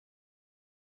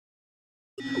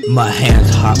My hands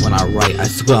hot when I write, I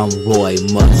swear I'm Roy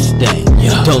Mustang.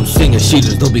 Yeah. Don't sing your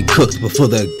shooters, they'll be cooked before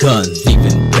their guns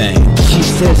even bang. She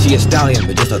says she a stallion,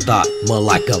 but just a thought, more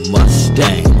like a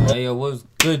Mustang. Hey yo, what's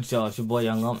good, y'all? It's your boy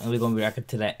Young and we're gonna be reacting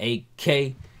to that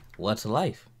 8K What's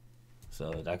Life.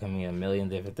 So that can mean a million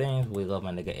different things. We love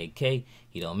my nigga 8K.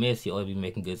 He don't miss, he always be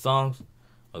making good songs,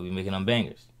 or be making them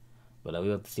bangers. But we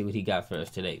have to see what he got for us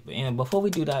today. But anyway, before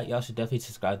we do that, y'all should definitely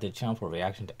subscribe to the channel for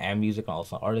reaction to and music and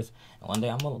also artists. And one day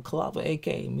I'm gonna collab with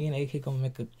AK. Me and AK gonna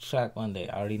make a track one day.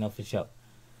 I already know for sure.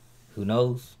 Who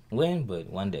knows when, but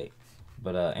one day.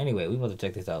 But anyway, we about to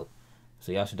check this out.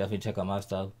 So y'all should definitely check out my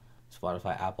stuff.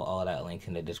 Spotify, Apple, all that link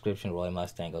in the description. Roy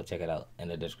Mustang, go check it out in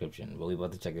the description. But we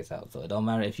about to check this out. So it don't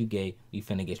matter if you gay, we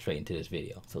finna get straight into this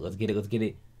video. So let's get it, let's get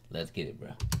it. Let's get it,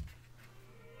 bro.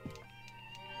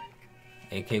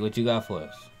 AK, what you got for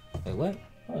us? Wait, what?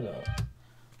 Hold up.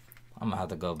 I'm gonna have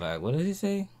to go back. What did he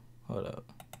say? Hold up.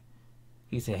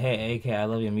 He said, hey, AK, I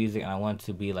love your music and I want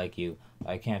to be like you.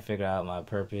 I can't figure out my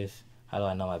purpose. How do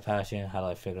I know my passion? How do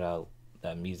I figure out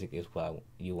that music is what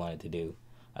you wanted to do?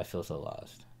 I feel so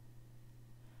lost.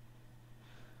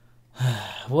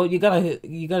 Well, you gotta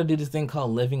do this thing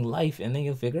called living life and then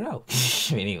you'll figure out.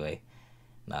 Anyway.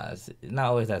 Nah, it's not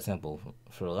always that simple.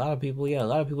 For a lot of people, yeah, a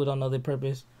lot of people don't know their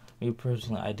purpose. Me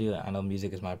personally, I do. I know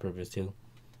music is my purpose too.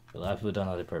 But a lot of people don't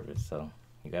know their purpose, so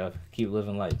you gotta keep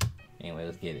living life. Anyway,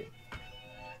 let's get it.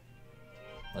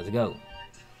 Let's go.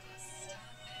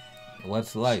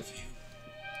 What's life?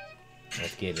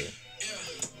 Let's get it.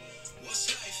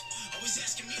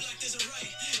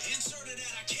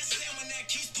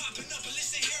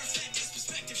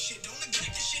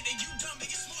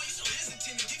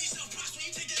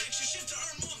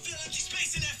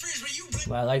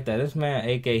 But I like that. This man,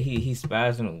 AK, he's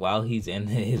spazzing while he's in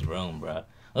his room, bro.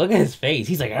 Look at his face.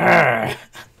 He's like, argh.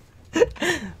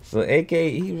 So AK,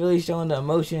 he really showing the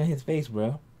emotion in his face,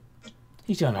 bro.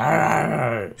 He's showing,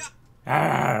 argh,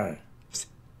 argh.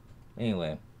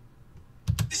 Anyway.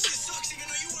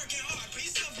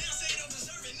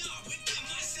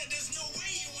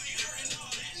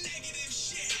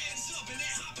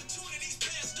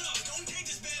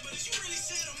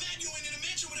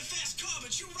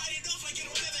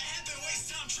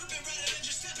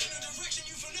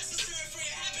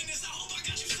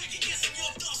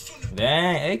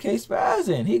 Dang, AK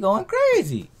spazzing. He going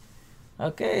crazy.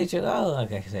 Okay, chill out.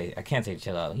 Like I say, I can't say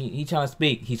chill out. He trying to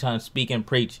speak. He's trying to speak and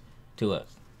preach to us.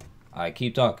 All right,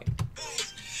 keep talking.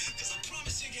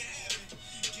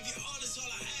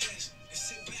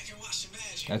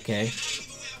 Okay.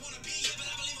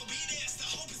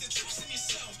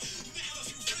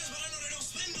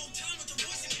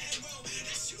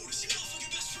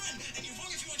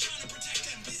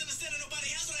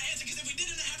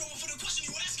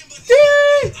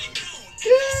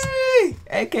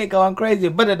 AK going crazy,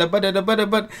 but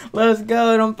let's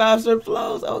go. Them faster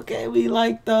flows. Okay, we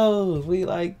like those. We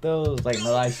like those. Like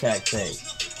the live chat say.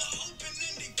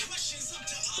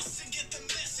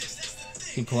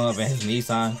 He pulling up in his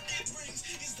Nissan.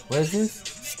 What is this?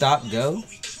 Stop, go.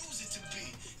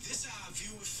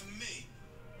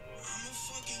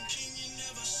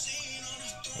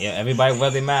 Yeah, everybody wear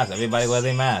their mask. Everybody wear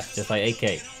their mask, just like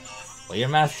AK. Wear your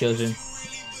mask, children.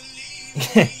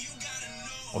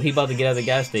 Oh, he about to get out of the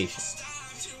gas station.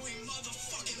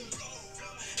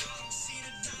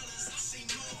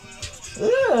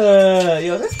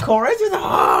 Yo, this chorus is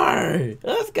hard.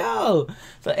 Let's go.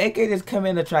 So AK just come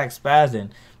in the track spazzing,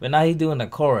 but now he's doing the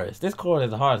chorus. This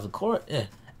chorus is hard. The chorus,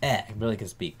 I really can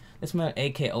speak. This man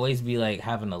AK always be like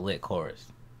having a lit chorus,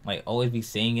 like always be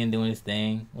singing, doing his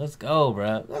thing. Let's go,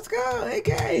 bro. Let's go,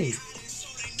 AK.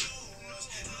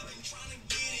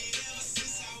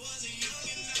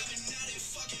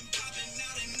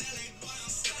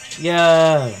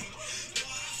 Yeah.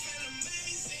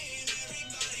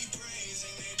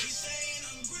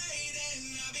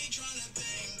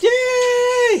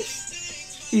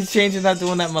 Jeez. He's changing that,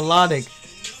 doing that melodic.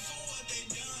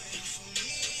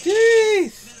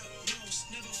 Jeez.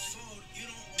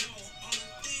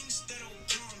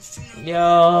 Yo,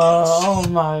 oh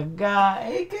my god.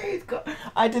 AK's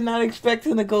I did not expect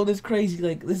him to go this crazy.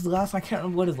 Like this last, I can't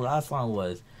remember what his last song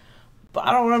was. But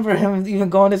I don't remember him even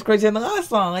going this crazy in the last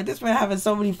song. Like, this man having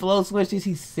so many flow switches.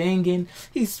 He's singing.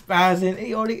 He's spazzing.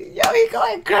 He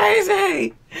going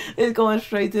crazy. It's going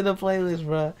straight to the playlist,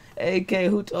 bro. AK,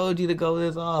 who told you to go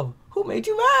this off? Who made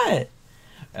you mad?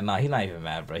 And nah, he's not even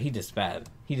mad, bro. He just spazzed.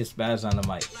 He just spazzed on the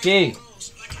mic. Gee.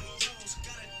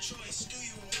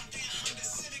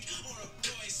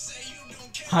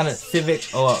 Honda Civic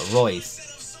or Royce.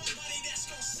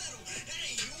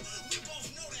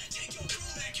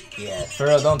 Yeah, for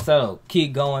real, don't settle.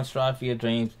 Keep going, strive for your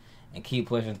dreams, and keep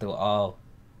pushing through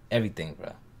everything,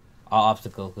 bro. All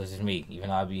obstacles, because it's me. Even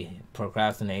though I be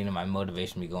procrastinating, my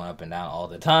motivation be going up and down all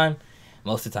the time.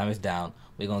 Most of the time it's down.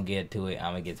 We're going to get to it.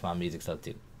 I'm going to get to my music stuff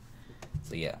too.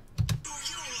 So yeah.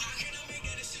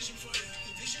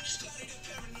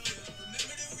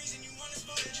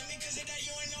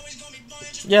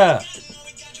 Yeah.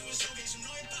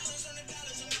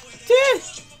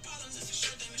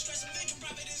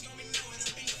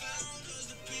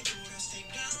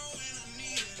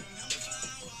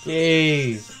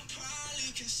 Jeez.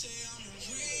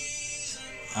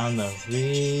 I'm the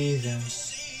reason.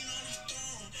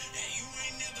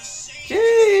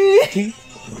 Jeez.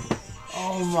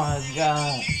 Oh my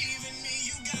god.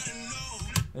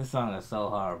 This song is so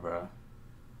hard, bro.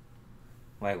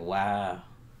 Like, wow.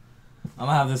 I'm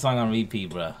gonna have this song on repeat,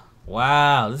 bro.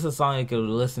 Wow. This is a song you could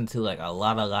listen to like a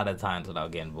lot of times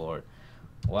without getting bored.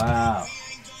 Wow.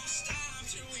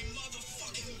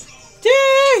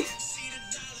 Jeez.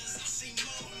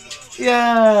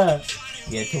 Yeah.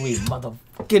 Yeah, till we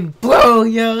motherfucking blow,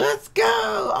 yo. Let's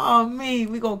go. On me.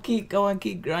 We gonna keep going,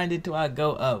 keep grinding till I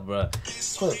go up, bro.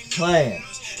 Quit playing.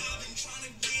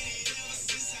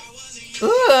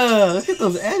 Ugh, look at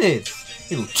those edits.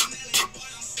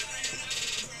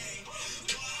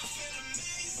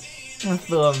 That's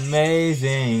so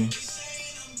amazing.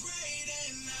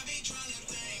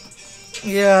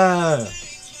 Yeah.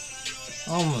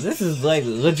 This is like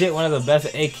legit one of the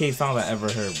best AK songs I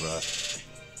ever heard, bro.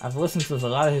 I've listened to a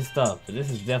lot of his stuff, but this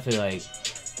is definitely like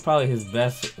probably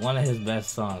one of his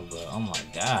best songs, bro. Oh my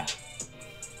god.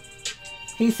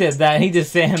 He said that, he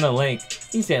just sent him the link.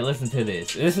 He said, listen to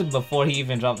this. This is before he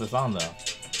even dropped the song though.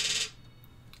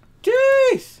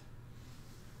 Jeez.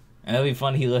 And it'll be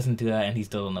funny he listened to that and he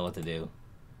still don't know what to do.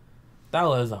 That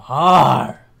was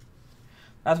hard.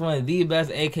 That's one of the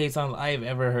best AK songs I've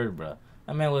ever heard, bro.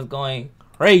 That man was going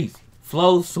crazy.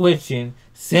 Flow switching,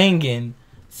 singing,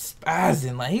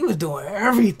 spazzing. Like, he was doing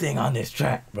everything on this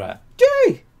track, bro.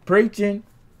 Gee! Preaching.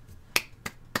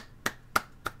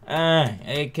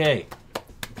 AK.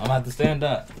 I'm gonna have to stand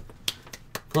up.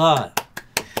 Fly.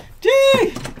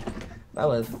 Gee! That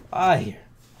was fire.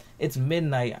 It's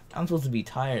midnight. I'm supposed to be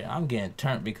tired. I'm getting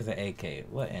turned because of AK.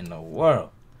 What in the world?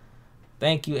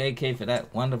 Thank you, AK, for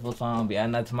that wonderful song. I'll be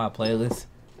adding that to my playlist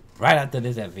right after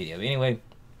this video. But anyway,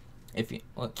 if you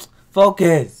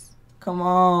focus, come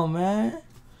on, man.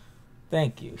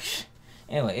 Thank you.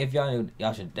 Anyway, if y'all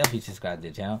should definitely subscribe to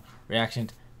the channel.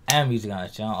 Reactions and music on the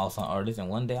channel, also on artists. And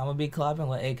one day I'm gonna be collabing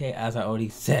with AK, as I already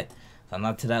said. So I'm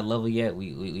not to that level yet.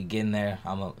 We getting there.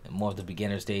 I'm more of the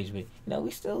beginner stage, but you know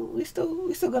we still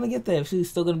gonna get there. We're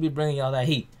still gonna be bringing y'all that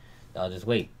heat. Y'all just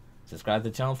wait. Subscribe to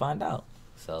the channel, and find out.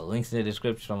 So links in the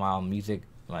description from my music,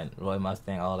 my Roy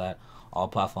Mustang, all that, all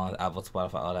platforms, Apple,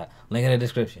 Spotify, all that. Link in the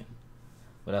description.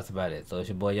 But that's about it. So it's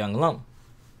your boy Young Lump,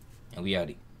 and we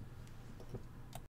outie.